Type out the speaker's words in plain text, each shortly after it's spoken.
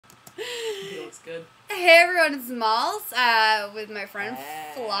looks good. Hey everyone, it's Malls with my friend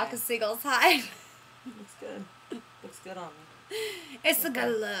Flock of Seagulls. Hi. Looks good. Looks good on me. It's a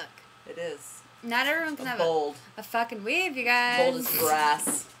good look. It is. Not everyone can have bold. a fucking weave, you guys. Bold as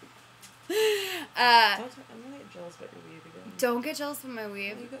brass. I'm gonna get jealous about your weave again. Don't get jealous of my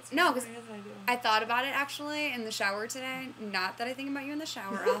weave. No, because I thought about it actually in the shower today. Not that I think about you in the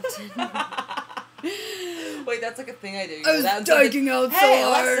shower often. Wait, that's like a thing I do. I was dyking out so Hey,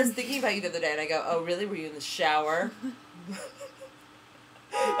 hard. Alexis was thinking about you the other day, and I go, "Oh, really? Were you in the shower?"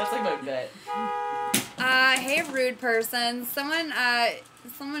 That's like my bit. Hey, rude person. Someone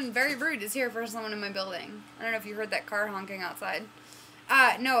very rude is here for someone in my building. I don't know if you heard that car honking outside.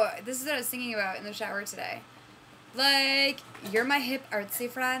 No, this is what I was thinking about in the shower today. Like, you're my hip artsy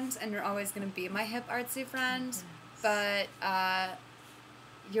friend, and you're always gonna be my hip artsy friend, but,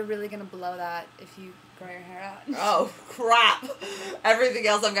 you're really gonna blow that if you grow your hair out. Oh, crap. Everything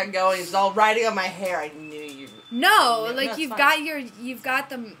else I've got going is all riding on my hair. I knew you. No, Yeah, like, no, you've got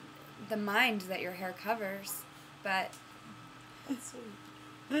the mind that your hair covers, but... That's sweet.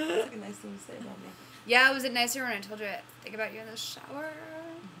 That's like a nice thing to say about me. Yeah, was it nicer when I told you I think about you in the shower?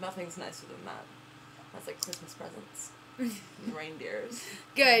 Nothing's nicer than that. That's like Christmas presents. Reindeers.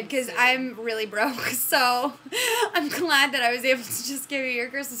 Good, because I'm really broke, so I'm glad that I was able to just give you your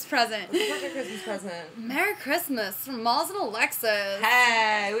Christmas present. What's the perfect Christmas present? Merry Christmas from Malls and Alexis.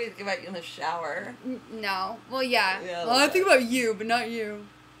 Hey, we think about you in the shower. No. Well, yeah. Yeah, Well, I think about you, but not you.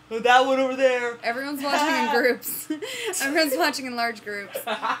 Oh, that one over there. Everyone's watching in groups. Everyone's watching in large groups. The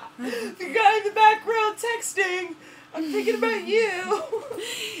guy in the background texting. I'm thinking about you.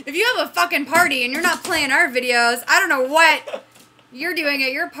 If you have a fucking party and you're not playing our videos, I don't know what you're doing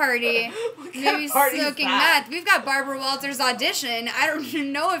at your party. Maybe soaking meth. We've got Barbara Walters' audition. I don't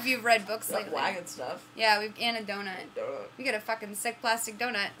even know if you've read books lately. Wagon stuff. Yeah, and a donut. We got a fucking sick plastic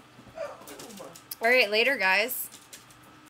donut. All right, later, guys.